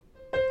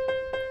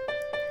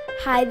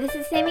Hi, this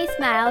is Sammy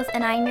Smiles,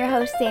 and I'm your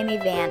host, Sammy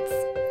Vance.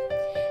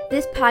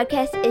 This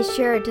podcast is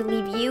sure to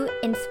leave you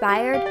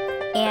inspired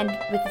and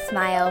with a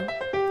smile.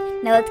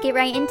 Now let's get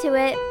right into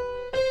it.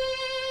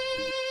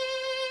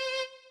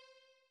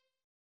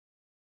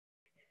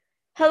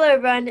 Hello,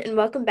 everyone, and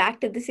welcome back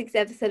to the sixth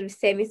episode of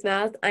Sammy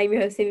Smiles. I'm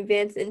your host, Sammy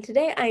Vance, and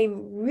today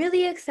I'm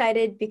really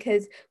excited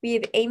because we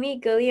have Amy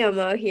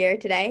Guglielmo here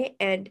today,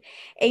 and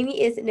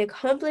Amy is an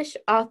accomplished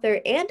author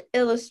and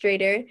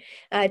illustrator,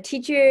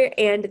 teacher,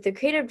 and the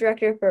creative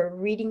director for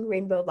Reading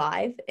Rainbow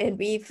Live, and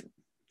we've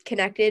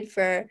connected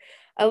for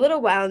a little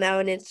while now,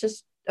 and it's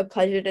just a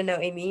pleasure to know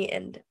Amy,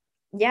 and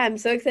yeah, I'm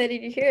so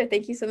excited you're here.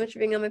 Thank you so much for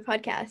being on my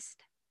podcast.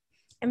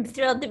 I'm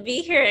thrilled to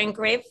be here and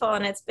grateful,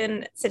 and it's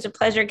been such a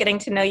pleasure getting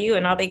to know you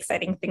and all the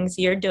exciting things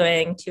you're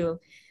doing to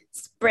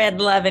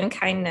spread love and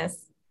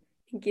kindness.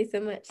 Thank you so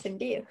much. Same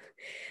to you.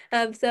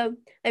 So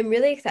I'm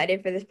really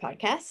excited for this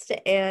podcast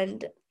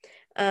and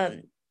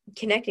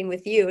connecting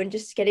with you and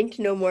just getting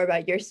to know more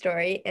about your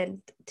story and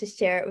to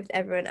share it with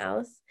everyone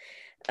else.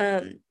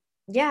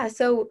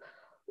 So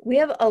we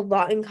have a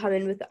lot in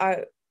common with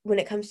when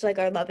it comes to like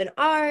our love in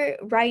art,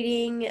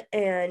 writing,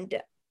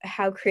 and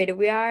how creative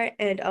we are,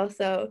 and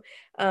also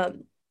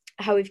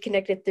how we've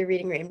connected through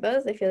Reading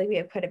Rainbows. I feel like we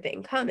have quite a bit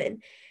in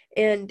common.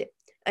 And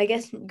I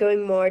guess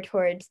going more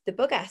towards the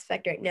book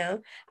aspect right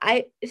now,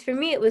 for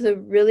me, it was a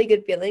really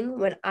good feeling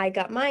when I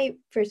got my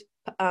first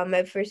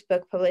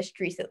book published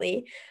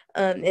recently.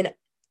 And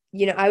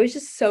I was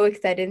just so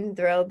excited and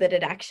thrilled that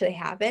it actually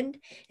happened.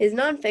 It's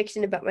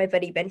nonfiction about my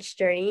buddy Ben's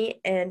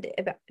journey and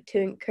about to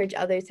encourage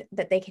others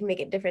that they can make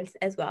a difference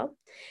as well.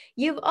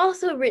 You've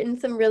also written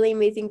some really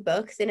amazing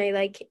books, and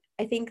I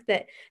think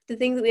that the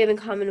things that we have in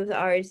common with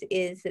ours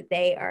is that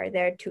they are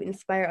there to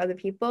inspire other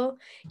people.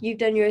 You've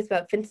done yours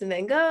about Vincent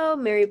van Gogh,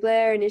 Mary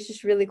Blair, and it's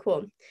just really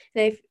cool.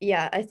 And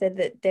I said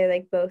that they're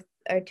like both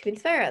are to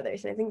inspire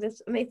others, and I think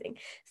that's amazing.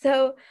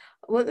 So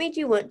what made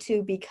you want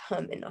to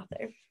become an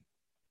author?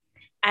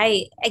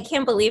 I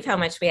can't believe how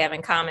much we have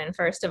in common,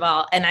 first of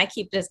all. And I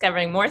keep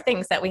discovering more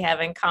things that we have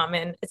in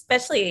common,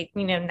 especially,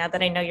 now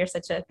that I know you're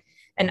such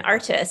an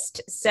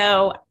artist.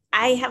 So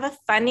I have a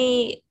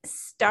funny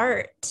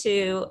start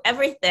to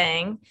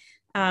everything.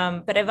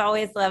 But I've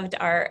always loved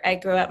art. I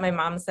grew up, my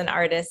mom's an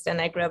artist, and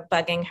I grew up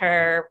bugging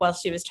her while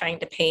she was trying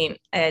to paint.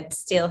 I'd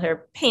steal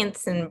her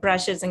paints and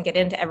brushes and get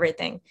into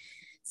everything.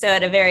 So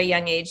at a very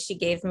young age, she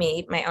gave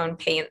me my own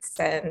paints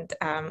and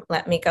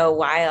let me go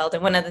wild.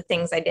 And one of the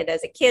things I did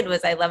as a kid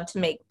was I loved to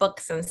make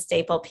books and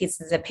staple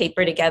pieces of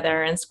paper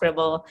together and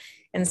scribble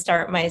and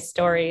start my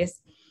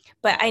stories.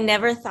 But I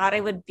never thought I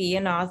would be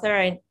an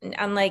author.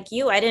 Unlike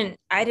you, I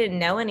didn't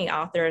know any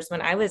authors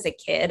when I was a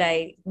kid.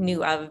 I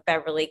knew of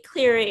Beverly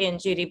Cleary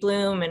and Judy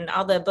Blume and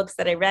all the books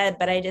that I read,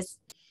 but I just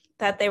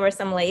thought they were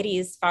some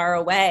ladies far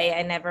away.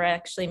 I never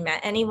actually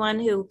met anyone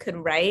who could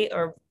write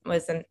or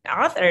was an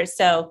author.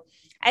 So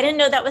I didn't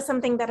know that was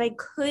something that I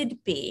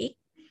could be.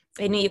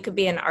 I knew you could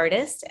be an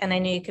artist, and I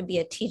knew you could be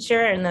a teacher,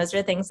 and those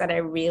are things that I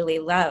really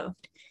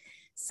loved.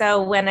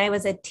 So when I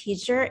was a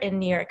teacher in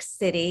New York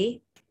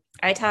City,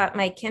 I taught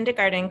my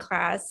kindergarten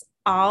class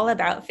all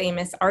about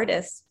famous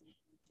artists.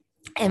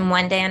 And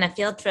one day on a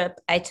field trip,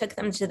 I took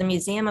them to the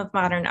Museum of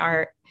Modern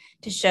Art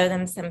to show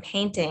them some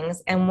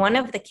paintings. And one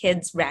of the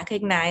kids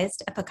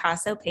recognized a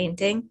Picasso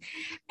painting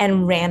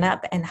and ran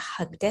up and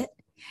hugged it.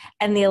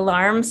 And the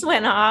alarms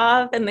went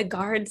off and the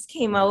guards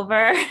came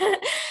over.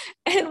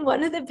 And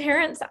one of the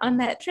parents on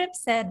that trip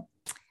said,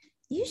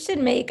 "You should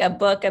make a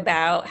book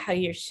about how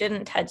you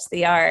shouldn't touch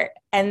the art."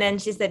 And then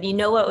she said, "You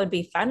know what would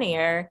be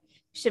funnier?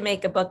 You should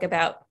make a book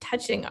about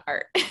touching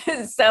art."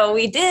 So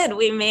we did.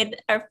 We made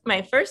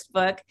my first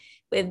book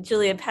with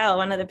Julia Pell,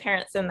 one of the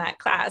parents in that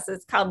class.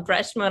 It's called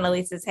Brush Mona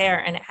Lisa's Hair,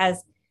 and it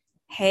has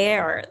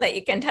hair that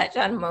you can touch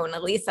on Mona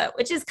Lisa,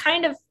 which is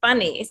kind of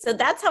funny. So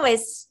that's how I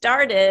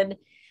started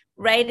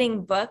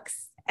writing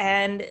books.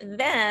 And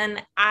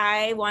then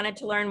I wanted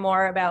to learn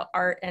more about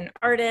art and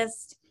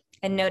artists,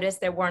 and noticed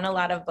there weren't a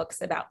lot of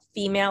books about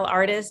female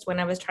artists when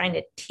I was trying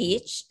to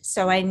teach.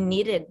 So I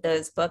needed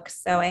those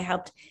books. So I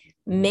helped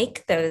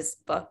make those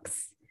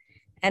books.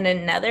 And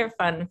another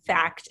fun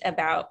fact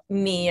about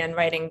me and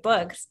writing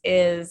books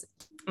is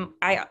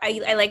I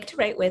like to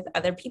write with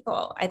other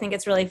people. I think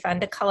it's really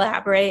fun to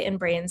collaborate and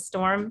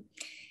brainstorm.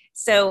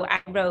 So I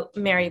wrote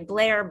Mary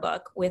Blair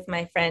book with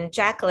my friend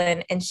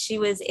Jacqueline, and she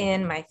was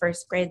in my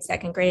first grade,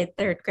 second grade,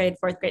 third grade,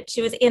 fourth grade.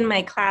 She was in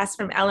my class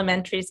from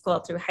elementary school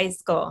through high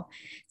school.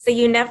 So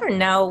you never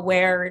know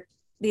where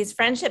these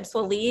friendships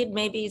will lead.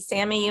 Maybe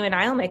Sammy, you and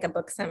I will make a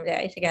book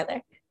someday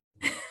together.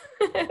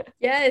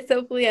 Yes,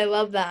 hopefully. I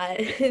love that.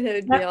 That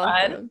would be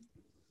awesome.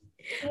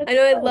 I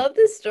know. I Fun. love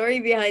the story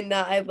behind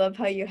that. I love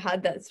how you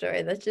had that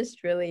story. That's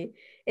just really,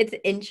 it's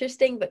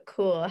interesting but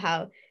cool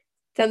how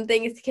some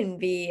things can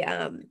be,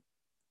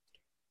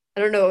 I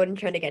don't know what I'm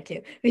trying to get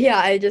to. But yeah,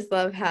 I just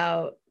love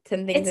how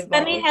some things It's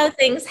funny evolve. how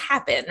things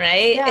happen,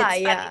 right? Yeah, It's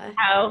funny yeah.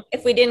 how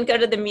if we didn't go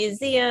to the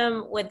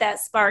museum, would that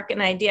spark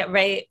an idea,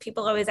 right?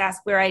 People always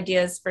ask where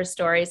ideas for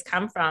stories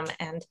come from,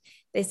 and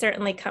they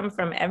certainly come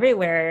from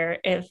everywhere.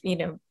 If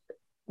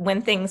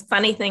when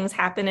funny things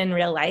happen in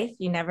real life,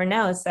 you never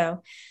know.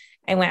 So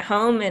I went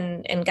home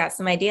and got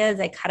some ideas.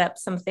 I cut up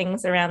some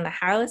things around the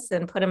house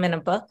and put them in a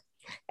book.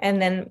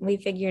 And then we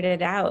figured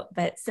it out.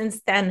 But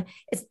since then,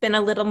 it's been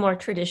a little more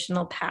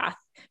traditional path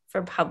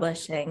for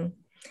publishing.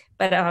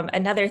 But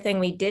another thing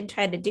we did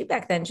try to do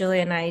back then, Julie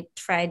and I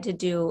tried to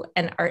do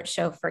an art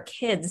show for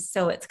kids.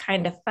 So it's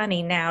kind of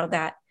funny now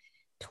that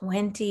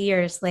 20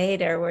 years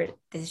later,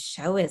 this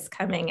show is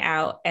coming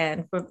out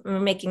and we're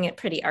making it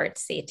pretty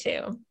artsy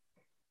too.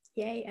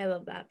 Yay, I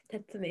love that.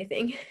 That's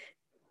amazing.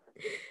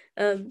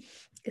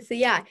 So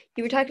yeah,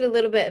 you were talking a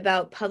little bit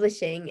about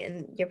publishing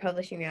and your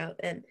publishing route.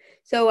 And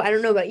so I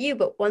don't know about you,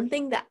 but one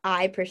thing that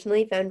I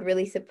personally found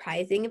really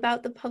surprising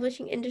about the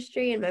publishing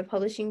industry and my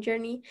publishing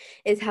journey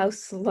is how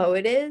slow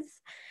it is.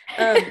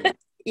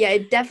 Yeah,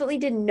 it definitely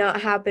did not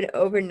happen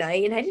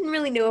overnight, and I didn't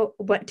really know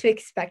what to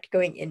expect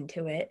going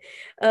into it.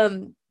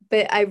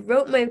 But I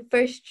wrote my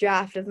first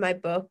draft of my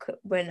book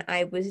when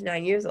I was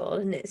 9 years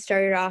old, and it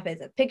started off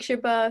as a picture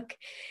book.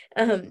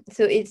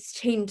 So it's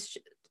changed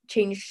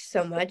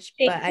so much,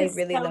 but I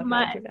really love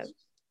how it turned out.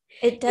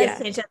 It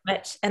does change so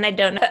much, and I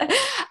don't know.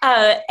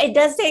 It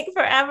does take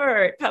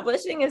forever.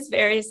 Publishing is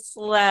very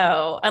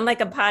slow.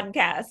 Unlike a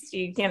podcast,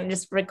 you can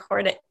just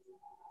record it.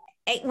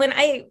 When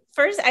I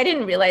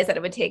didn't realize that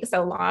it would take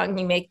so long.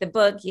 You make the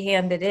book, you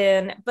hand it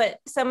in, but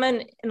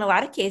in a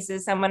lot of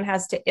cases, someone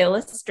has to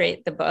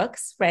illustrate the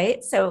books,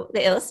 right? So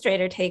the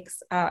illustrator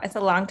takes, it's a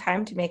long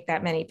time to make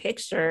that many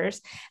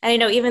pictures. And I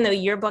know even though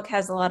your book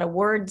has a lot of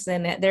words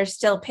in it, there's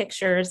still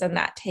pictures, and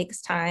that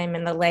takes time,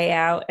 and the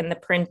layout and the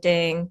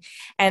printing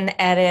and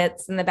the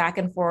edits and the back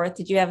and forth.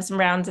 Did you have some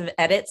rounds of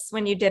edits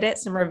when you did it?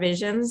 Some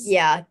revisions?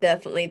 Yeah,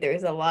 definitely.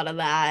 There's a lot of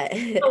that.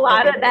 A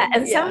lot of that.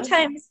 And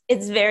sometimes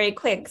it's very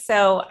quick.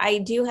 So I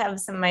do have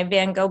my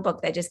Van Gogh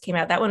book that just came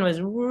out. That one was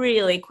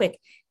really quick.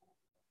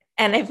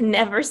 And I've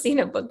never seen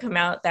a book come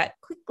out that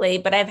quickly,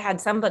 but I've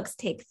had some books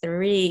take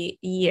 3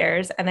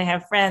 years. And I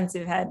have friends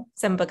who've had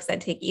some books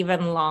that take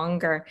even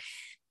longer,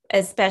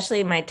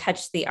 especially my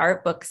Touch the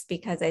Art books,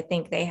 because I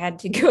think they had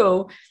to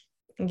go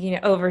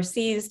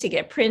overseas to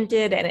get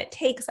printed, and it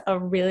takes a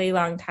really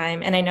long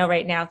time. And I know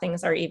right now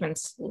things are even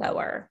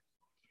slower.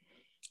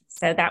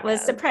 So that was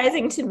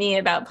surprising to me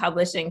about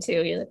publishing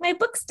too. You're like, my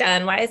book's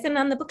done. Why isn't it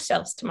on the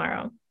bookshelves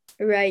tomorrow?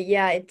 Right.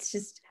 Yeah. It's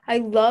just, I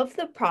love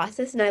the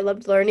process and I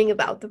loved learning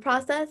about the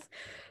process,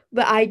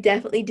 but I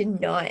definitely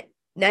didn't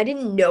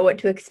know what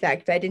to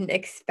expect, but I didn't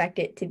expect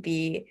it to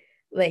be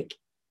like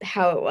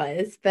how it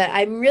was. But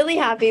I'm really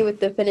happy with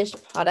the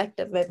finished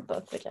product of my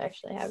book, which I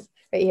actually have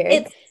right here.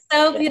 It's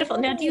so beautiful.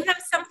 Now, do you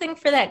have something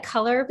for that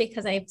color?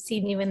 Because I've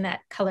seen you in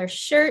that color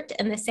shirt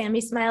and the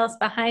Sammy Smiles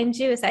behind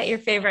you. Is that your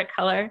favorite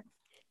color?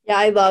 Yeah,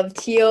 I love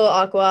teal,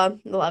 aqua.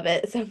 Love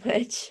it so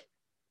much.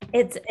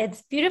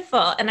 It's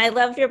beautiful. And I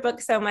love your book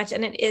so much.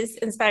 And it is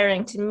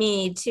inspiring to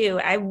me too.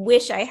 I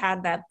wish I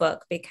had that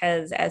book,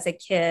 because as a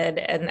kid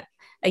and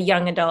a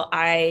young adult,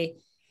 I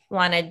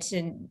wanted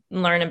to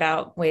learn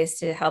about ways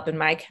to help in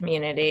my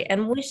community,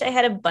 and wish I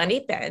had a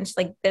bunny bench.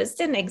 Like, those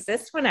didn't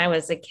exist when I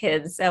was a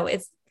kid. So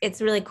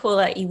it's really cool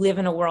that you live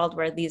in a world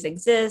where these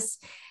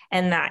exist,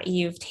 and that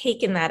you've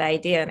taken that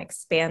idea and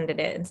expanded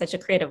it in such a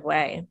creative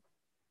way.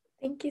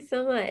 Thank you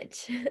so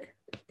much.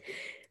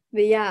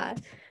 But yeah,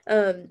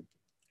 I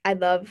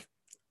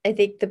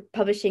think the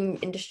publishing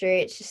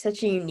industry, it's just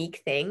such a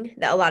unique thing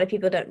that a lot of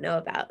people don't know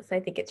about. So I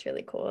think it's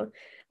really cool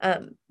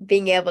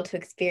being able to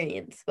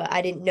experience. But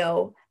I didn't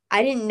know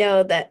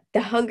that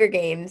the Hunger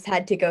Games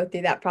had to go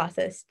through that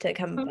process to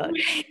come a book.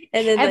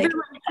 And then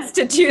everyone has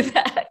to do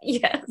that.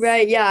 Yes.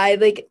 Right. Yeah.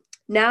 I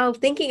now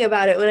thinking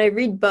about it, when I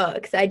read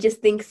books, I just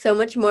think so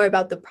much more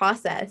about the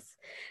process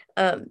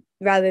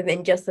rather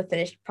than just the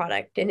finished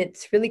product. And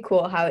it's really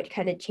cool how it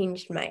kind of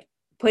changed my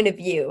point of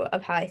view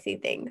of how I see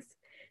things.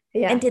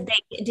 Yeah. And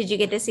did you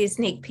get to see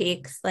sneak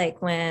peeks, like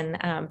when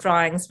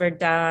drawings were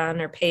done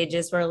or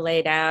pages were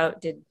laid out?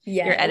 Did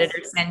your editor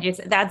send you?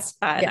 That's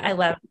fun. Yeah. I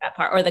love that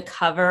part. Or the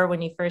cover,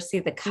 when you first see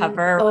the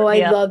cover. Oh,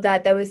 I love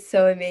that. That was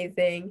so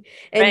amazing.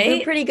 And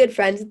we're pretty good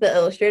friends with the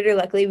illustrator.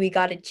 Luckily, we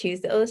got to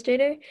choose the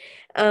illustrator.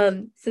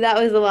 So that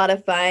was a lot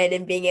of fun,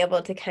 and being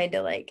able to kind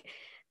of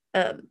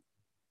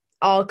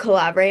all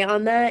collaborate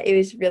on that. It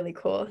was really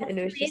cool. That's and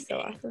it was amazing. Just so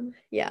awesome.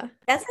 Yeah.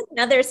 That's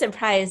another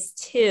surprise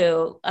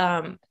too.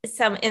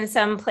 In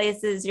some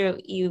places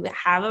you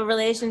have a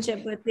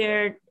relationship with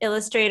your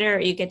illustrator, or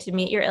you get to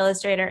meet your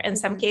illustrator. In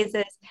some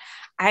cases,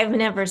 I've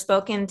never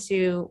spoken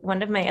to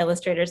one of my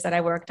illustrators that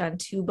I worked on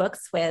 2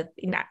 books with,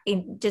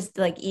 just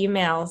like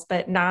emails,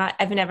 but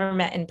I've never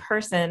met in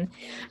person.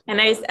 And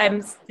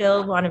I'm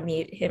still want to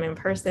meet him in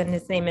person.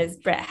 His name is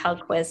Brett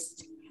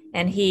Hellquist,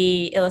 and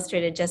he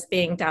illustrated Just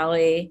Being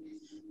Dolly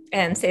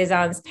and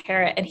Cezanne's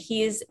Parrot, and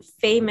he's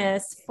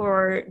famous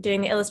for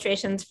doing the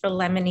illustrations for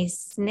Lemony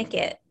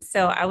Snicket.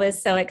 So I was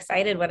so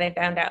excited when I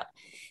found out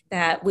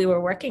that we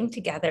were working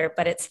together,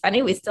 but it's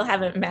funny, we still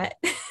haven't met.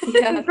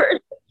 Yeah.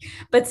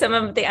 But some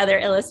of the other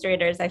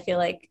illustrators, I feel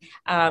like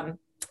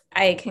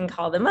I can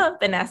call them up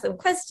and ask them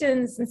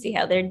questions and see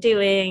how they're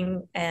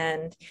doing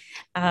and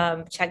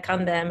check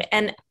on them.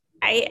 And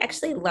I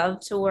actually love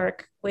to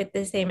work with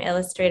the same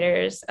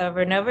illustrators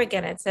over and over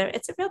again. It's a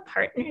real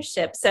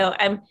partnership. So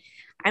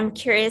I'm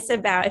curious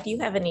about if you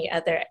have any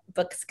other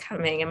books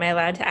coming. Am I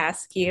allowed to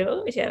ask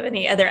you? Do you have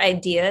any other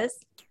ideas?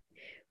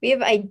 We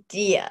have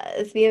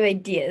ideas. We have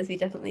ideas. We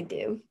definitely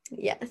do.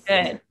 Yes.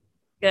 Good.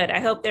 Good. I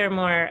hope there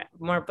are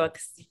more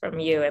books from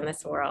you in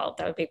this world.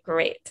 That would be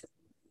great.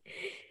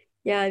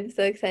 Yeah, I'm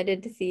so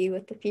excited to see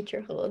what the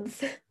future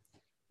holds.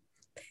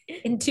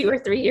 In 2 or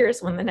 3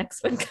 years when the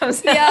next one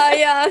comes out.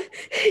 Yeah.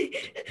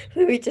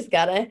 We just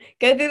gotta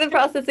go through the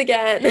process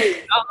again.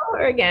 All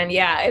over again.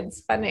 Yeah,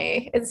 it's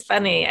funny. It's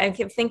funny. I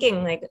keep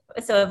thinking like,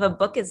 so if a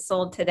book is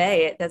sold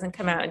today, it doesn't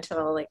come out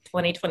until like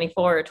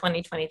 2024 or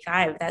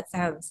 2025. That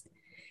sounds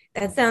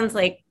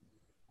like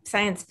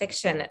science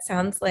fiction. It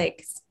sounds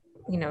like,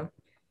 you know,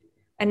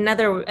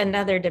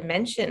 another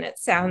dimension. It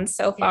sounds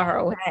so far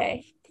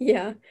away.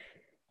 Yeah.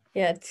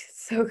 Yeah,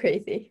 it's so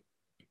crazy.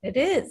 It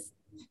is.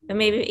 But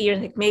maybe you're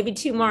like maybe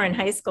 2 more in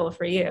high school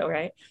for you,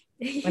 right?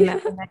 When Yeah.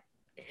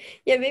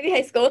 Yeah, maybe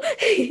high school.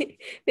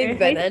 Maybe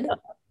by then.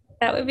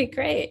 That would be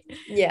great.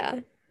 Yeah.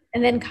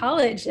 And then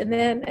college and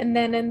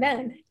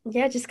then.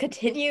 Yeah, just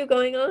continue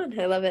going on.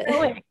 I love it.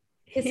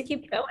 Just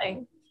keep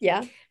going.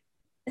 Yeah.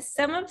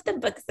 Some of the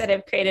books that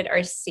I've created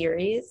are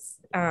series.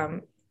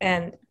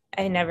 And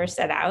I never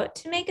set out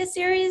to make a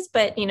series,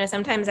 but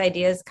sometimes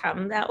ideas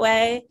come that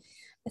way,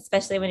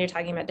 especially when you're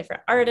talking about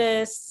different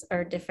artists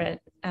or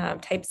different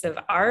types of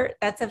art.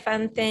 That's a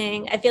fun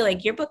thing. I feel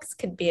like your books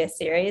could be a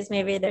series.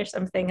 Maybe there's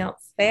something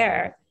else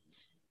there.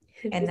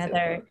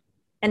 Another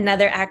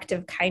act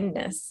of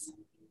kindness.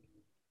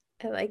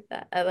 I like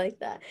that.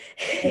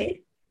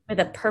 Right? With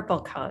a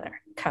purple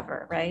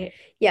cover, right?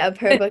 Yeah,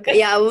 purple.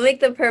 Yeah, we'll make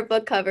the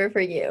purple cover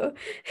for you.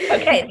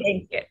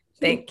 Okay,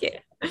 thank you.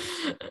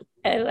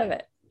 I love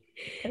it.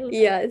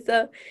 Yeah,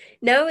 so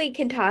now we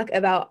can talk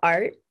about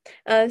art.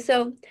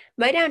 So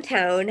my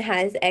downtown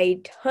has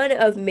a ton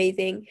of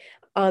amazing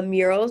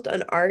murals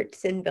on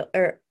arts and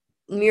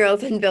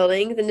murals and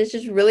buildings, and it's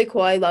just really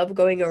cool. I love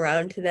going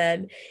around to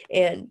them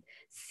and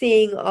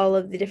seeing all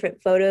of the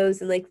different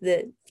photos and like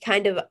the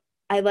kind of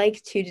I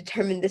like to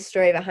determine the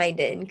story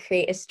behind it and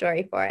create a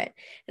story for it.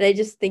 And I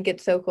just think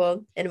it's so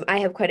cool. And I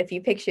have quite a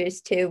few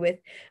pictures too with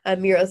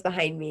murals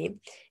behind me.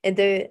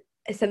 And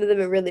some of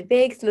them are really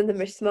big, some of them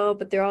are small,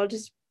 but they're all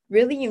just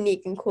really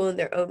unique and cool in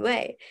their own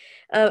way.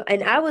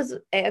 And I was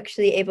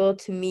actually able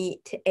to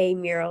meet a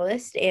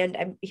muralist,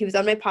 and he was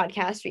on my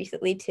podcast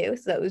recently too,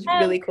 so that was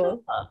really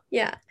cool.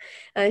 Yeah,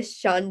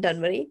 Sean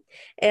Dunwoody.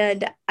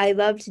 And I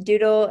love to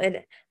doodle,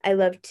 and I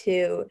love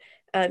to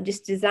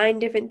just design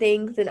different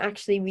things. And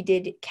actually we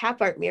did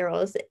cap art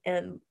murals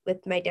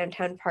with my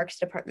downtown parks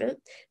department,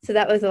 so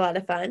that was a lot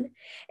of fun.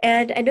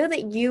 And I know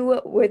that you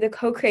were the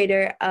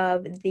co-creator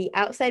of the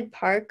outside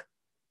park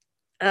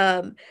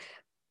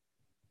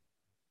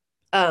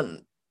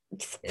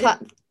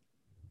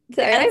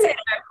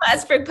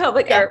Plattsburgh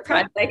Public Art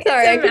Project.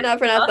 Sorry, I could not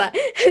pronounce that.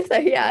 So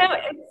yeah, no,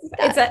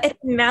 it's a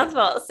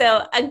mouthful.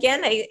 So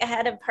again, I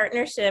had a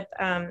partnership.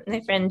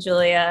 My friend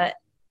Julia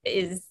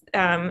is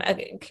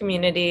a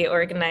community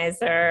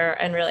organizer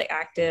and really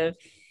active.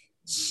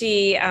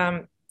 She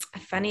a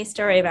funny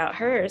story about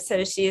her.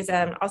 So she's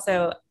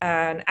also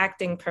an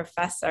acting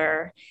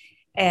professor,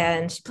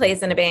 and she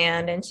plays in a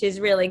band, and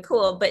she's really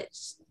cool. But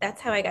that's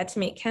how I got to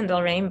meet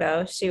Kendall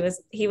Rainbow.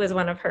 He was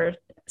one of her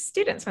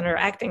students, one of her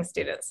acting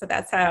students. So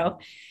that's how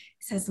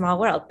it's a small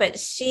world. But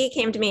she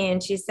came to me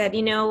and she said,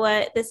 you know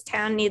what, this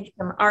town needs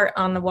some art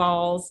on the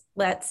walls.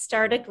 Let's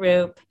start a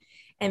group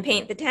and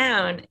paint the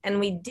town.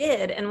 And we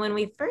did. And when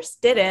we first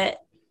did it,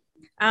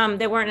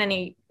 there weren't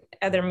any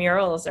other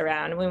murals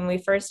around. When we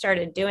first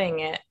started doing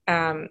it,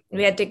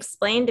 we had to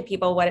explain to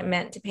people what it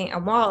meant to paint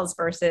on walls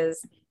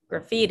versus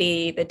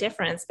graffiti, the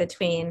difference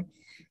between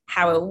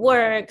how it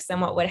works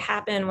and what would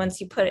happen once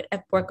you put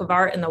a work of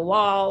art in the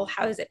wall,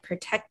 how is it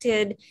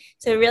protected?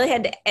 So we really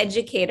had to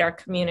educate our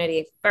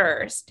community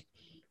first.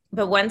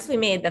 But once we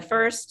made the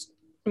first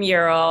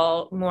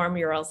mural, more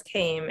murals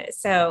came.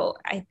 So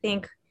I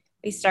think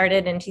we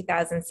started in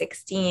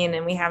 2016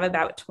 and we have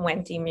about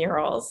 20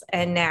 murals.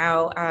 And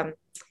now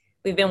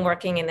we've been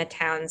working in the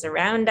towns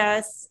around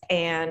us,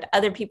 and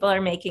other people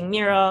are making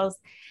murals,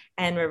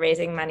 and we're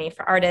raising money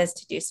for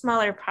artists to do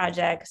smaller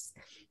projects.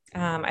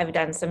 I've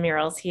done some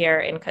murals here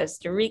in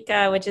Costa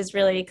Rica, which is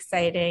really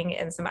exciting,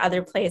 and some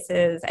other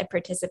places. I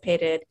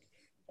participated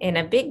in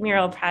a big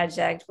mural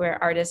project where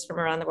artists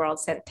from around the world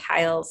sent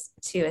tiles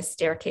to a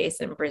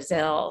staircase in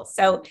Brazil.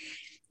 So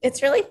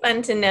it's really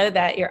fun to know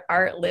that your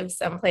art lives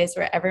someplace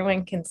where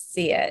everyone can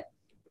see it.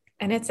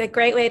 And it's a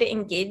great way to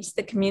engage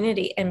the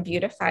community and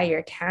beautify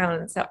your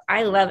town. So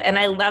I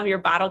love your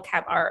bottle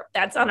cap art.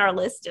 That's on our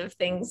list of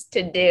things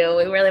to do.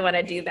 We really want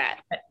to do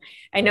that. But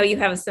I know you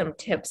have some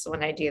tips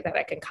when I do that.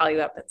 I can call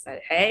you up and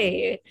say,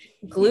 hey,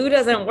 glue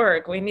doesn't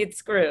work. We need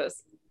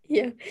screws.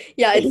 Yeah,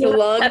 it's a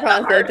long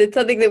process. It's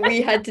something that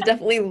we had to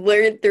definitely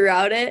learn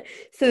throughout it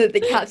so that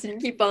the caps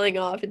didn't keep falling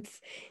off. It's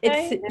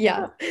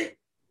yeah.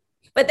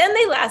 but then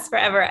they last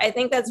forever. I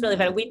think that's really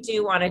fun. We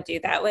do want to do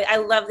that. I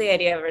love the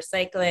idea of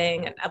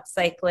recycling and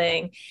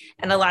upcycling,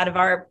 and a lot of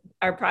our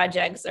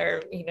projects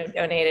are,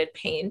 donated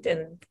paint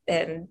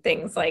and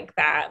things like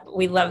that.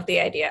 We love the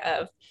idea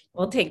of,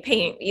 we'll take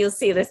paint. You'll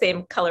see the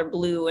same color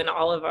blue in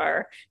all of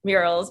our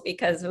murals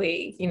because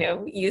we,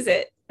 use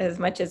it as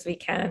much as we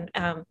can.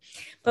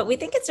 But we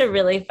think it's a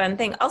really fun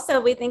thing. Also,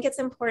 we think it's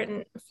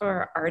important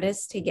for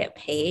artists to get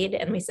paid,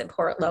 and we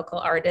support local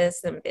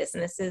artists and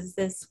businesses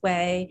this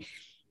way.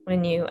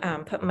 When you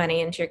put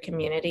money into your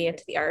community,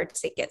 into the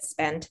arts, it gets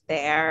spent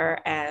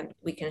there, and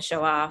we can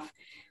show off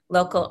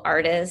local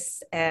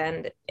artists.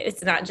 And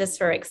it's not just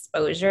for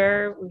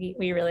exposure. We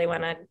really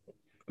want to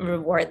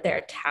reward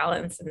their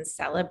talents and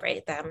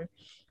celebrate them.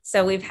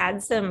 So we've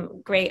had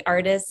some great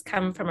artists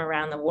come from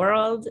around the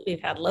world.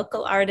 We've had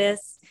local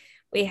artists.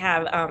 We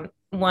have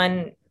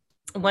one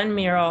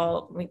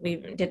mural,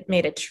 we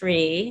made a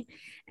tree,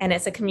 and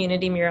it's a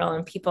community mural,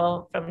 and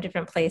people from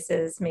different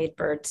places made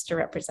birds to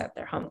represent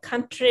their home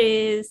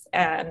countries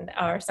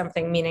or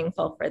something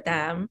meaningful for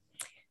them.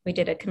 We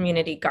did a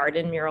community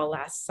garden mural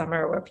last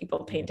summer where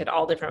people painted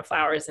all different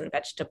flowers and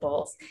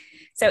vegetables.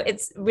 So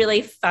it's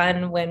really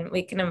fun when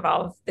we can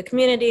involve the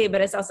community,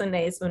 but it's also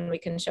nice when we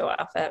can show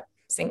off a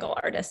single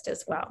artist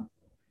as well.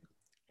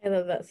 I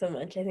love that so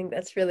much. I think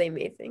that's really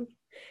amazing.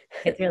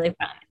 It's really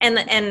fun.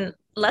 And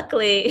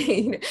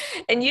luckily,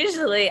 and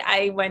usually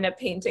I wind up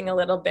painting a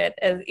little bit,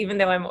 even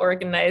though I'm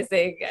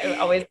organizing, I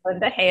always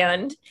lend a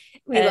hand.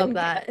 We love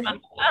that.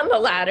 On the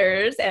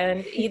ladders.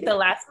 And the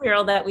last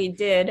mural that we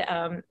did,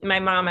 my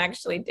mom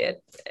actually did,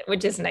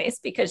 which is nice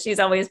because she's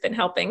always been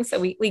helping. So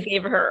we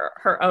gave her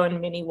her own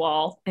mini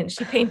wall, and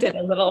she painted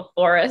a little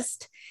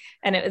forest.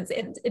 And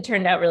it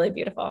turned out really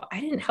beautiful.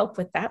 I didn't help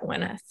with that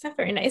one. That's not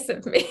very nice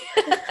of me.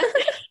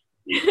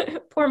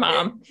 Poor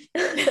mom.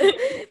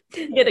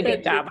 Did a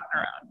good job on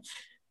her own.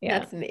 Yeah.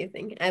 That's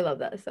amazing. I love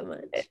that so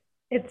much.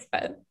 It's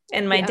fun.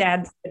 And my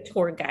dad's a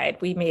tour guide.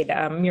 We made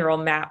mural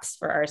maps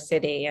for our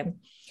city, and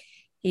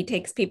he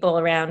takes people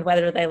around,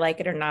 whether they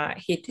like it or not.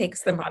 He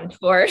takes them on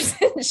tours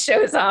and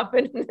shows off.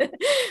 And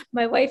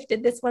my wife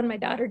did this one. My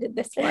daughter did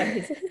this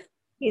one.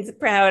 He's a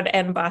proud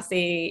and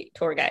bossy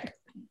tour guide.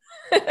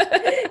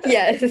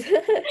 Yes.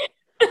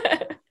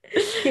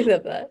 I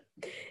love that.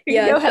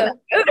 Yeah.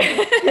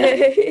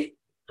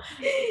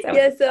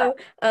 So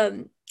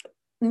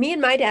me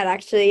and my dad,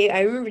 actually, I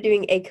remember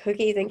doing a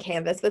cookies and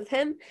canvas with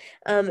him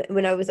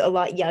when I was a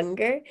lot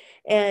younger.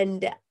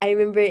 And I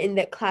remember in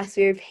that class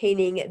we were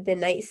painting the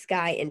night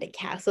sky and a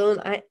castle.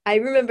 And I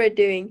remember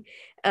doing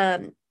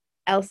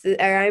Elsa's,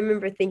 or I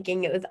remember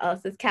thinking it was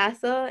Elsa's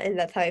castle, and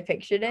that's how I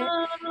pictured it.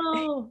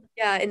 Oh.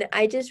 Yeah, and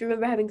I just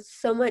remember having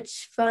so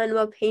much fun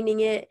while painting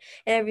it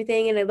and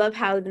everything. And I love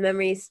how the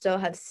memories still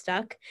have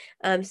stuck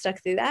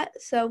through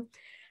that. So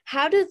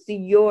how does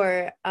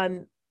your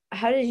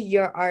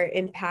art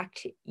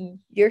impact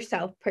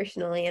yourself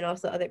personally and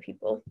also other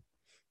people?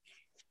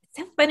 It's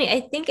so funny.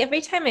 I think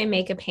every time I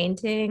make a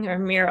painting or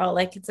mural,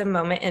 like it's a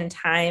moment in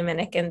time,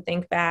 and I can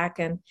think back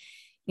and,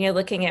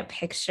 looking at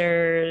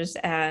pictures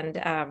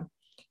and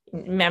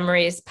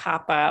memories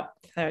pop up.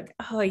 Like,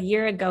 oh, a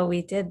year ago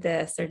we did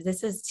this, or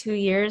this is 2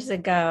 years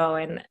ago.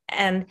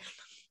 And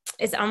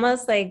it's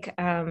almost like,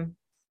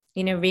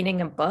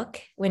 reading a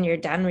book. When you're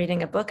done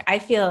reading a book, I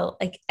feel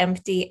like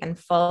empty and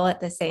full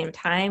at the same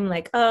time.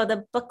 Like, oh,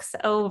 the book's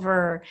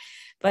over,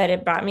 but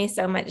it brought me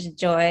so much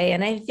joy.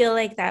 And I feel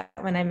like that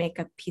when I make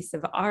a piece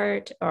of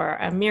art or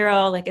a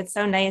mural, like it's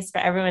so nice for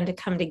everyone to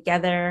come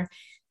together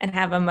and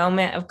have a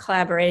moment of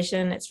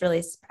collaboration. It's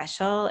really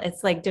special.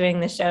 It's like doing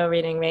the show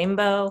Reading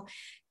Rainbow,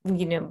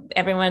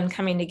 everyone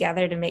coming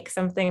together to make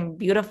something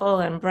beautiful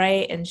and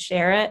bright and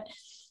share it.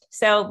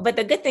 So, but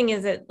the good thing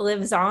is it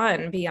lives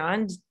on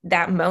beyond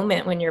that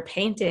moment when you're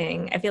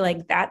painting. I feel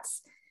like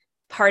that's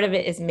part of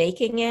it is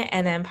making it,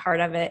 and then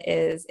part of it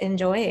is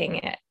enjoying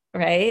it,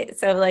 right?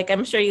 So like,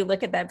 I'm sure you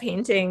look at that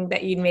painting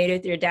that you made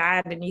with your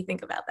dad and you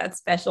think about that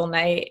special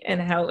night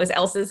and how it was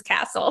Elsa's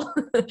castle.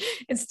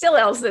 It's still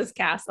Elsa's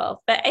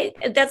castle. But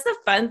that's the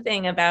fun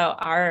thing about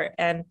art,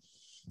 and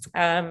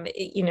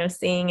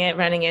seeing it,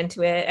 running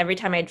into it. Every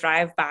time I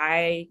drive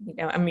by,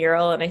 a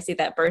mural and I see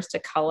that burst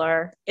of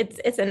color,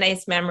 it's a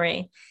nice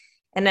memory.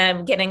 And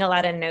I'm getting a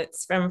lot of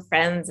notes from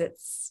friends.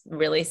 It's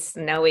really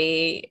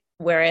snowy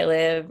where I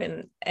live,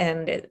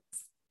 and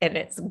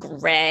it's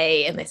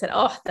gray. And they said,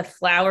 oh, the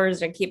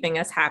flowers are keeping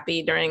us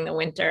happy during the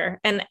winter.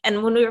 And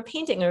when we were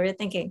painting, we were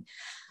thinking,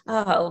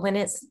 oh, when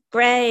it's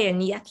gray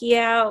and yucky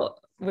out,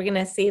 we're going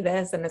to see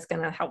this and it's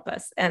going to help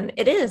us. And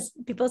it is.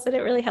 People said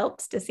it really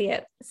helps to see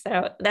it.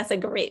 So that's a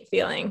great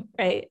feeling,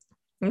 right?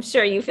 I'm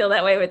sure you feel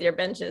that way with your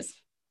benches.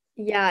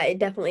 Yeah, it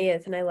definitely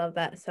is. And I love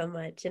that so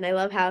much. And I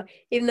love how,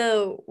 even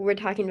though we're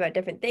talking about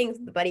different things,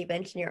 the buddy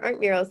bench and your art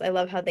murals, I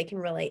love how they can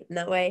relate in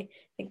that way.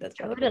 I think that's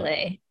really totally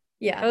cool.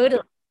 Yeah.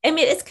 Totally. I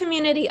mean, it's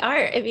community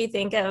art. If you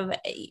think of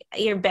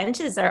your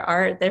benches are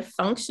art, they're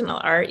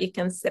functional art. You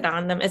can sit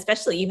on them,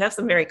 especially you have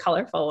some very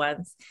colorful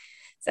ones.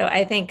 So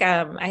I think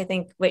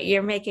what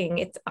you're making,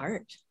 it's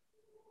art.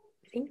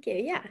 Thank you.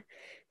 Yeah.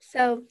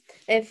 So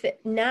if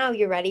now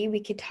you're ready,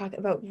 we could talk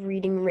about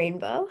Reading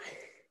Rainbow.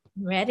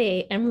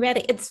 Ready. I'm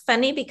ready. It's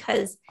funny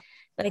because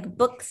like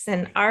books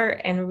and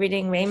art and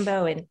reading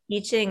rainbow and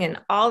teaching and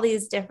all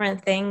these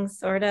different things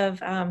sort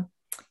of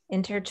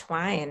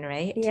intertwine,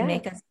 right? To Yeah.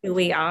 make us who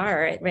we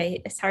are,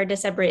 right? It's hard to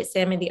separate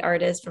Sammy the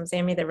artist from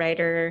Sammy the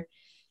writer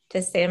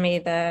to Sammy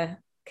the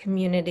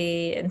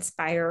community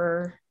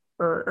inspirer,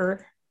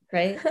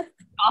 right?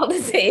 All the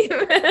same.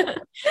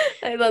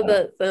 I love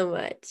that so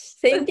much.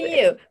 Same to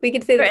you. We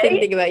could say the same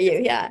Right? thing about you.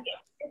 Yeah.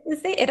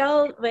 It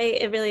all right,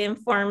 it really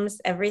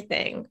informs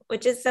everything,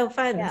 which is so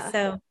fun. Yeah.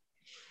 So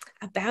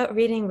about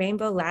reading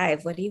Rainbow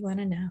Live, what do you want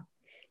to know?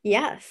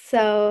 Yeah,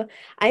 so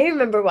I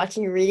remember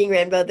watching Reading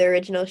Rainbow, the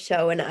original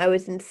show, when I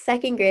was in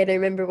second grade. I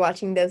remember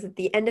watching those at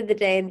the end of the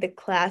day in the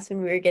class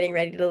when we were getting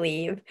ready to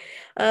leave.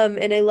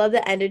 And I love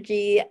the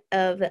energy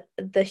of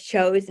the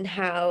shows and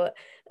how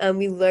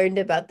we learned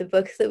about the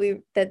books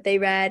that they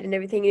read and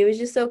everything. It was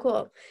just so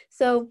cool.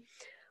 So,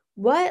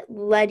 what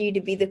led you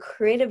to be the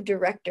creative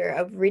director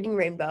of Reading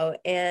Rainbow,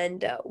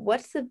 and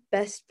what's the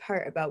best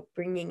part about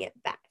bringing it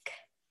back?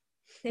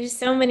 There's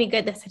so many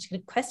good, that's such a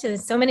good question.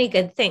 There's so many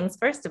good things.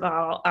 First of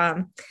all,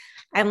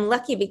 I'm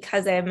lucky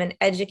because I'm an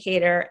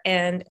educator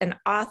and an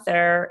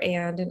author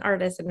and an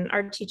artist and an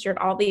art teacher and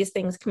all these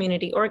things,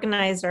 community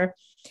organizer.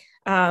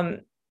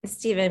 Um,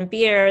 Stephen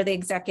Beer, the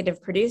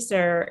executive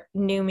producer,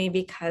 knew me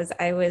because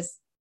I was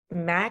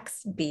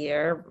Max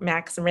Beer,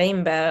 Max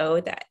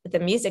Rainbow, the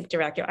music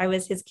director. I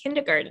was his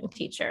kindergarten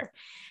teacher.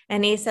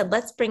 And he said,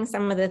 let's bring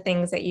some of the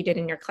things that you did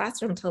in your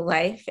classroom to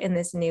life in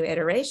this new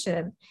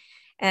iteration.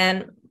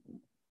 And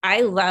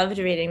I loved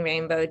reading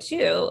Rainbow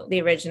too,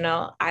 the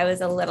original. I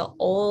was a little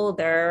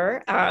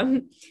older,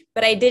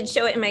 but I did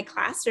show it in my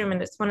classroom,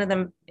 and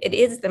it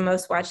is the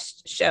most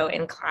watched show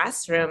in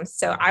classrooms.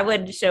 So I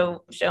would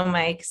show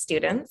my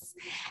students,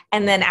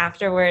 and then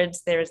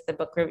afterwards, there's the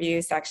book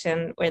review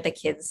section where the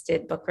kids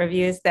did book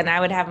reviews. Then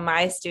I would have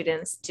my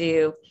students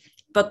do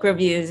book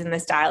reviews in the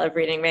style of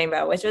Reading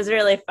Rainbow, which was a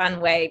really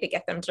fun way to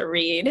get them to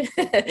read.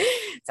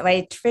 So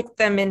I tricked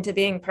them into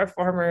being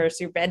performers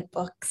who read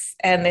books,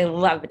 and they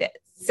loved it.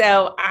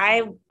 So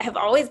I have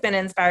always been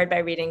inspired by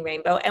Reading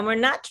Rainbow, and we're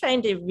not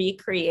trying to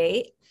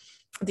recreate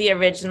the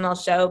original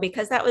show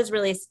because that was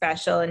really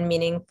special and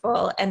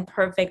meaningful and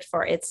perfect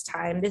for its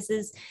time. This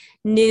is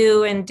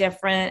new and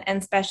different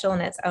and special in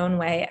its own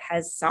way. It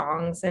has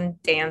songs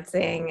and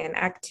dancing and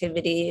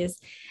activities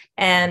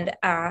and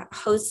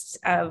hosts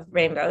of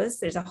rainbows.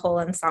 There's a whole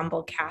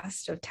ensemble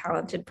cast of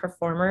talented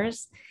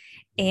performers.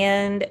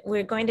 And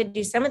we're going to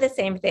do some of the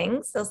same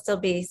things. There'll still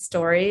be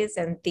stories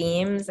and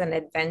themes and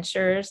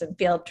adventures and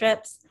field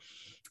trips,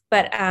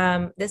 but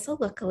this will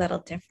look a little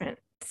different.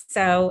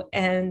 So,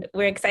 and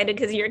we're excited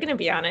because you're going to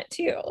be on it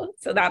too.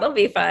 So that'll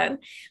be fun.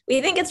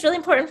 We think it's really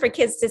important for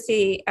kids to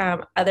see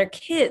other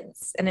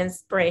kids and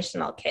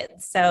inspirational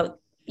kids. So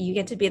you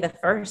get to be the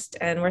first,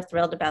 and we're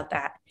thrilled about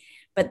that.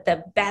 But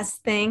the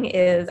best thing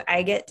is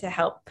I get to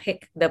help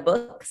pick the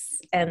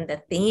books and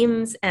the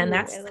themes, and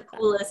that's the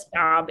coolest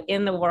job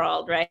in the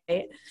world,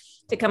 right?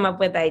 To come up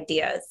with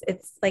ideas.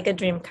 It's like a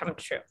dream come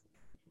true.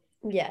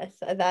 Yes,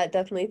 that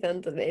definitely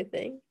sounds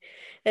amazing.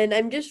 And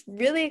I'm just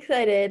really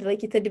excited,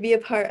 like you said, to be a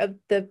part of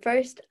the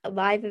first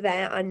live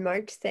event on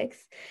March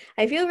 6th.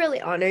 I feel really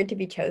honored to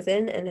be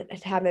chosen and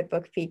to have my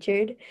book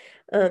featured.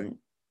 So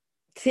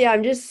yeah,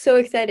 I'm just so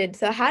excited.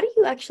 So how do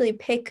you actually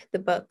pick the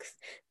books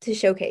to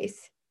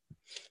showcase?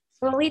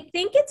 Well, we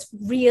think it's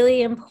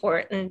really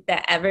important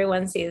that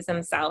everyone sees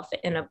themselves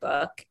in a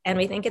book. And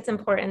we think it's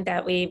important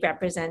that we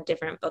represent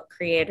different book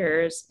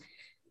creators,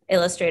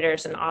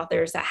 illustrators, and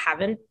authors that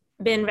haven't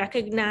been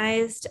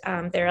recognized.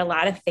 There are a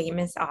lot of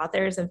famous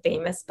authors and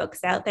famous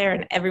books out there,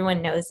 and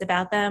everyone knows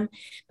about them.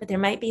 But there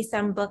might be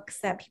some books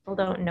that people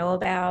don't know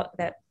about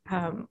that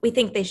we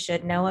think they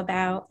should know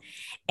about.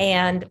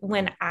 And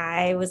when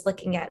I was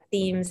looking at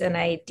themes and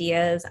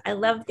ideas, I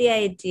love the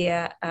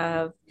idea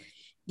of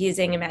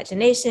using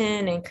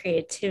imagination and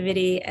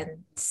creativity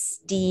and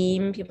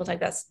STEAM. People talk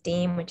about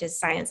STEAM, which is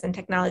science and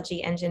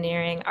technology,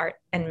 engineering, art,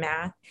 and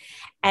math,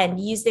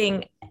 and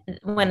using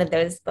one of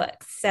those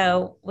books.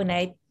 So when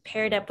I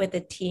paired up with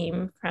a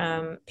team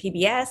from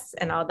PBS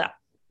and all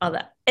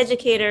the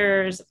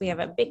educators, we have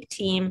a big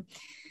team.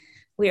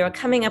 We were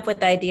coming up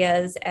with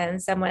ideas,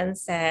 and someone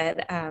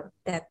said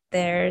that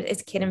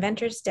it's Kid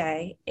Inventors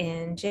Day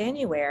in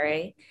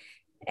January,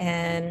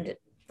 and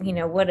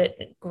what a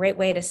great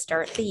way to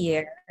start the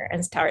year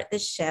and start the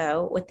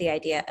show with the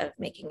idea of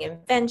making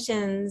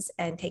inventions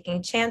and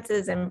taking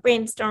chances and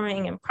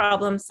brainstorming and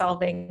problem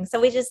solving. So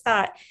we just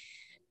thought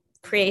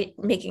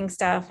making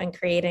stuff and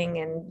creating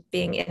and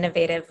being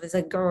innovative was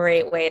a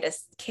great way to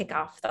kick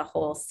off the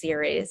whole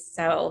series.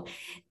 So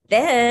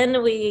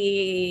then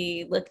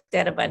we looked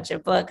at a bunch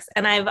of books,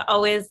 and I've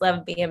always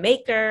loved Be a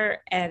Maker,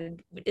 and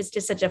it's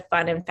just such a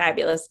fun and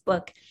fabulous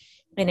book.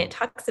 And it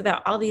talks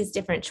about all these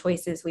different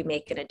choices we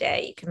make in a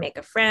day. You can make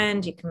a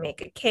friend, you can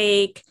make a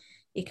cake,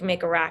 you can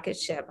make a rocket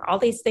ship, all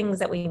these things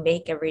that we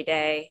make every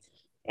day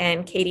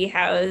And Katie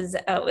Howes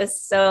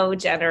was so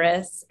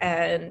generous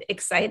and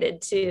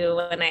excited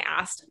too when I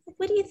asked,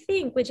 what do you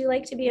think? Would you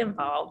like to be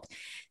involved?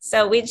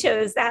 So we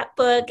chose that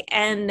book,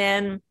 and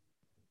then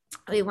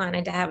we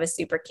wanted to have a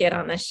super kid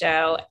on the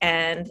show,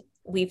 and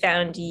we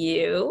found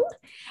you,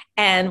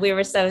 and we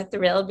were so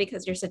thrilled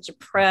because you're such a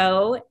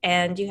pro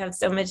and you have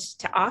so much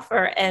to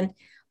offer, and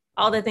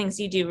all the things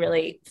you do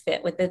really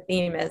fit with the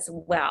theme as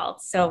well.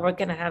 So we're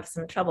going to have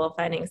some trouble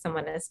finding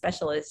someone as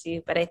special as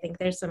you, but I think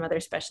there's some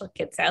other special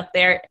kids out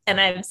there, and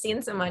I've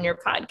seen some on your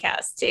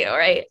podcast too,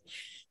 right?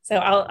 So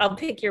I'll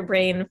pick your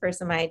brain for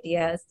some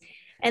ideas.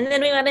 And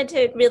then we wanted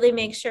to really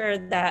make sure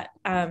that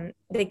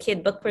the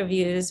kid book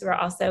reviews were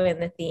also in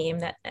the theme,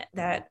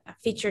 that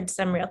featured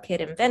some real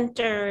kid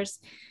inventors,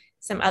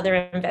 some other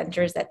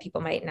inventors that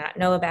people might not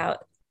know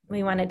about.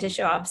 We wanted to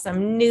show off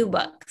some new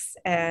books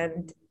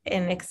and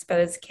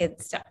expose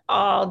kids to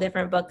all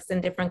different books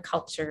and different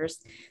cultures.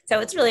 So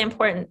it's really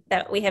important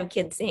that we have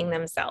kids seeing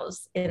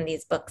themselves in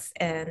these books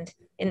and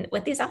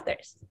with these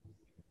authors.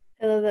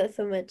 I love that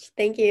so much.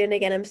 Thank you. And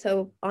again, I'm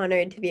so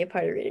honored to be a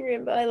part of Reading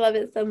Rainbow. I love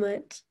it so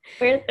much.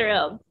 We're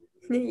thrilled.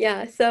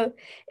 Yeah. So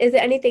is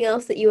there anything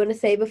else that you want to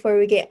say before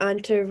we get on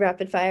to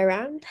rapid fire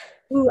round?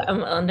 Ooh,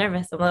 I'm a little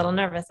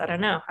nervous. I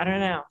don't know.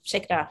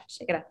 Shake it off.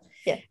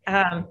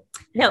 Yeah.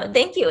 No,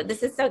 thank you.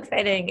 This is so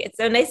exciting. It's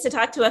so nice to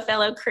talk to a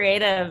fellow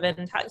creative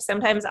and talk.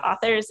 Sometimes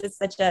authors is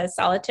such a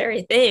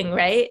solitary thing,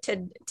 right?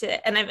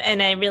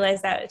 And I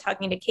realized that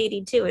talking to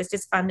Katie too is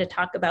just fun to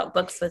talk about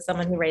books with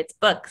someone who writes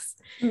books.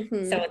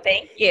 Mm-hmm. So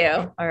thank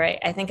you. All right.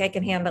 I think I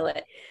can handle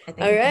it.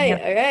 All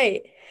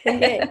right.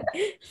 Okay.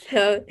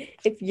 So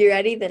if you're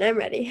ready, then I'm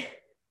ready.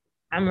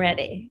 I'm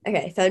ready.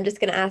 Okay, so I'm just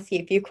going to ask you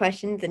a few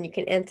questions and you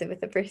can answer with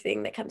the first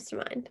thing that comes to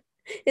mind.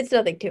 It's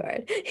nothing too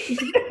hard.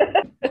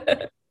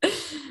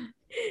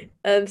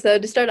 So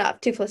to start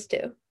off, 2 +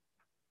 2.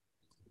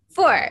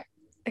 4.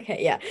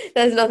 Okay, yeah,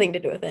 that has nothing to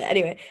do with it.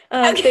 Anyway,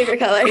 okay. Favorite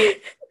color?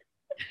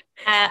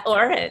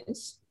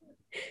 Orange.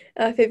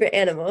 Favorite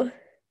animal?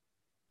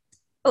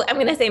 Oh, I'm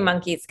going to say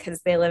monkeys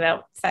because they live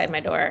outside my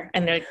door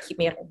and they keep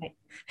me up at night.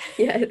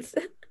 Yes.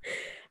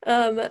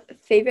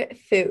 Favorite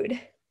food?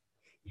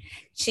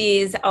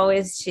 Cheese,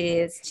 always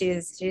cheese,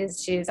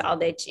 all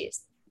day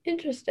cheese.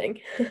 Interesting.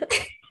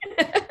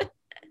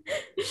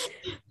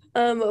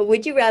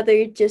 Would you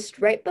rather just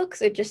write books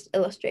or just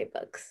illustrate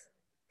books?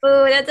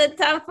 Oh, that's a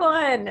tough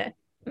one.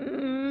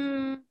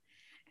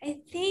 I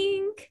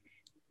think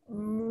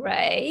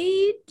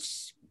write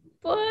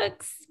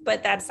books,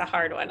 but that's a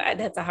hard one.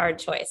 That's a hard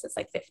choice. It's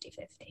like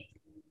 50-50.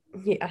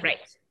 Yeah.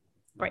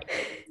 Right.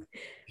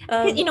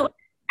 You know,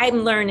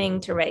 I'm learning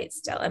to write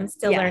still. I'm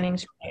still learning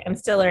to write. I'm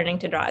still learning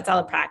to draw. It's all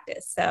a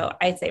practice. So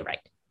I'd say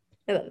write.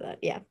 I love that.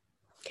 Yeah.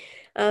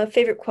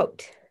 Favorite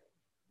quote?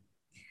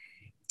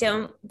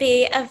 Don't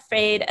be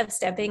afraid of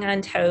stepping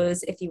on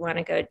toes if you want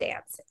to go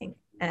dancing.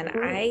 And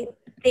I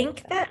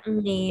think that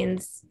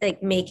means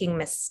like making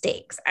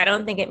mistakes. I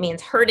don't think it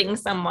means hurting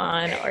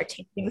someone or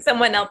taking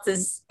someone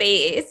else's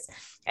space.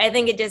 I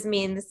think it just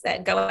means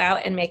that go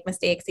out and make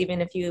mistakes, even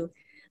if you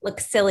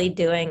look silly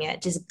doing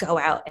it. Just go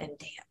out and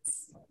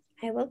dance.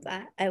 I love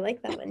that. I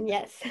like that one.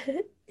 Yes.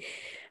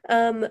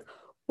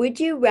 Would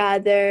you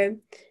rather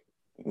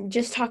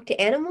just talk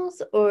to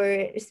animals or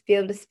be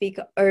able to speak,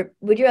 or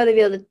would you rather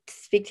be able to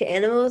speak to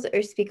animals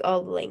or speak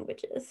all the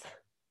languages?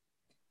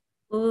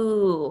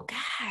 Ooh,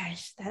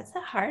 gosh, that's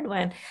a hard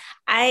one.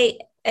 My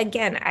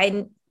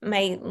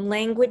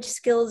language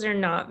skills are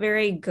not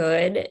very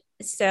good.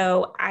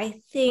 So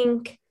I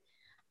think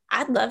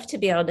I'd love to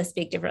be able to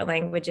speak different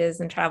languages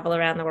and travel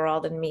around the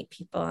world and meet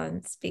people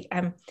and speak.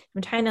 I'm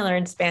trying to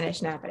learn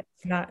Spanish now, but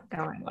it's not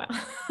going well.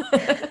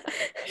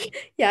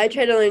 Yeah, I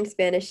try to learn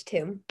Spanish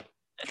too.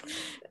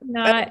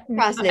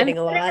 Procrastinating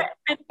a lot.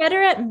 I'm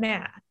better at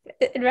math.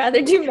 I'd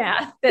rather do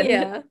math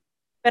than,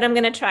 but I'm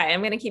going to try. I'm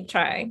going to keep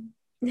trying.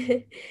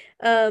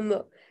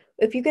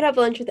 If you could have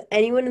lunch with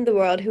anyone in the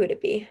world, who would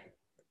it be?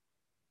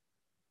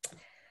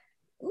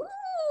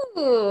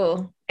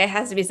 Ooh, it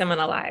has to be someone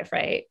alive,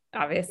 right?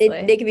 Obviously.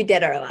 They could be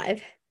dead or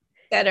alive.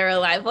 Dead or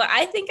alive. Well,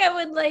 I think I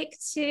would like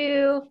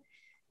to,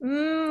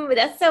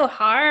 that's so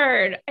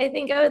hard. I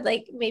think I would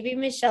like maybe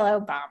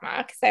Michelle Obama,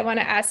 because I want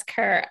to ask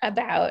her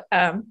about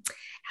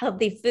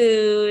healthy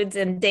foods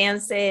and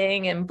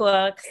dancing and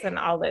books and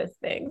all those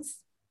things.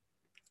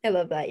 I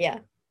love that,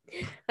 yeah.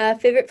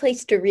 Favorite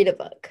place to read a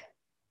book?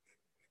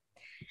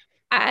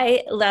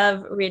 I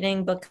love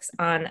reading books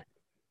on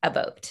a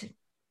boat.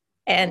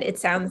 And it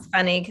sounds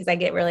funny because I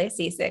get really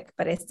seasick,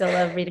 but I still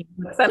love reading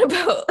books on a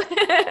boat.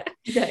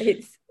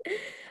 Nice.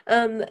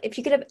 If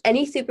you could have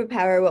any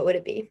superpower, what would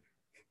it be?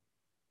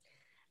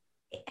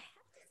 I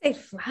say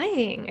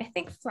flying. I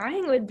think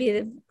flying would be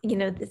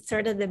the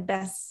sort of the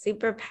best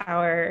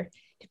superpower.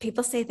 Do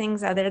people say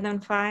things other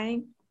than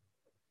flying?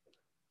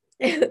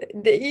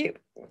 There's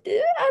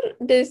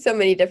so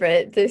many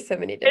different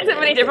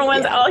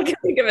ones. Yeah. All I can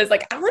think of is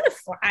like, I want to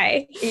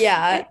fly.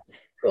 Yeah.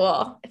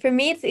 Cool. For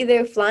me, it's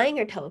either flying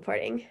or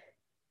teleporting.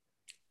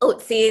 Oh,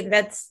 see,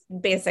 that's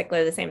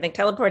basically the same thing.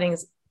 Teleporting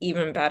is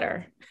even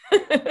better.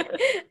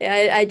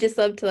 Yeah, I just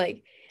love to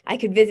like, I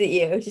could visit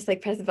you, just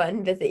like press a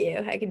button, visit you.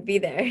 I could be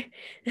there.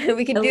 We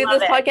I could do love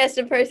this it. podcast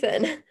in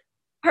person.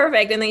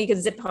 Perfect. And then you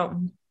can zip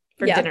home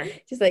for Yeah, dinner.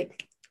 just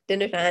like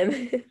dinner time.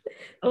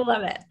 I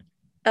love it.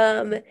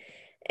 Um,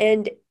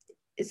 and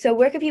so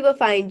where can people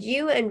find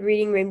you and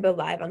Reading Rainbow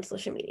Live on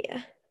social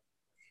media?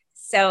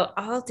 So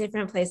all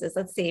different places.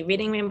 Let's see,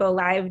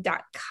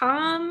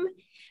 readingrainbowlive.com,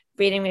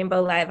 Reading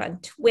Rainbow Live on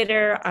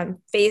Twitter, on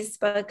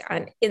Facebook,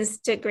 on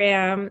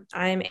Instagram.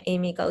 I'm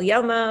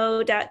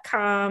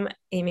amyguglielmo.com,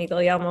 Amy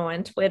Guglielmo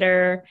on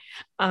Twitter,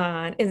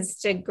 on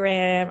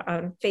Instagram,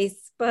 on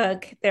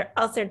Facebook. There are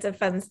all sorts of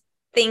fun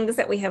things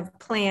that we have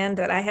planned,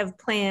 that I have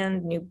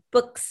planned, new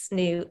books,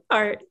 new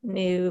art,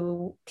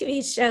 new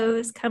TV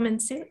shows coming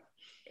soon.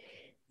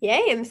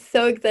 Yay, I'm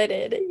so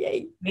excited.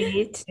 Yay.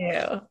 Me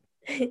too.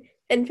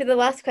 And for the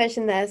last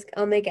question to ask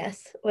all my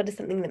guests, what is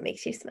something that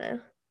makes you smile?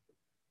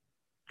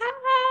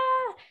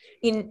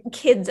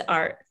 Kids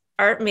art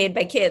made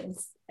by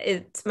kids.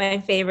 It's my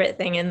favorite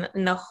thing in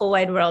the whole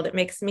wide world. It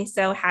makes me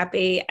so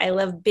happy. I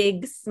love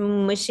big,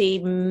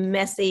 smushy,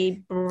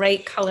 messy,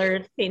 bright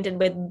colored, painted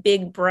with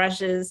big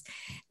brushes.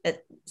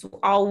 It's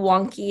all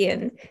wonky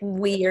and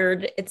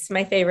weird. It's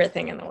my favorite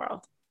thing in the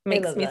world. It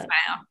makes me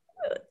smile.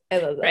 I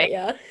love that, right?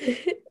 Yeah.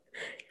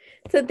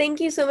 So thank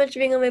you so much for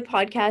being on my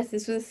podcast.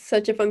 This was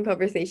such a fun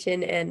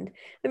conversation, and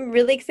I'm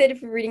really excited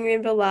for Reading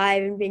Rainbow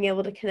Live and being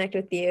able to connect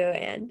with you.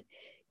 And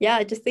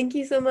yeah, just thank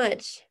you so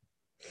much.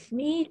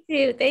 Me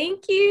too.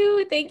 Thank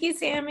you. Thank you,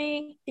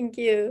 Sammy. Thank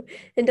you.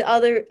 And to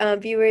all the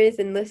viewers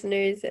and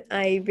listeners,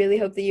 I really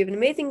hope that you have an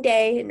amazing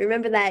day. And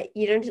remember that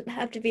you don't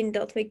have to be an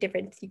adult to make a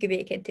difference. You could be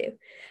a kid too.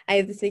 I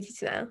hope this makes you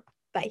smile.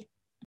 Bye.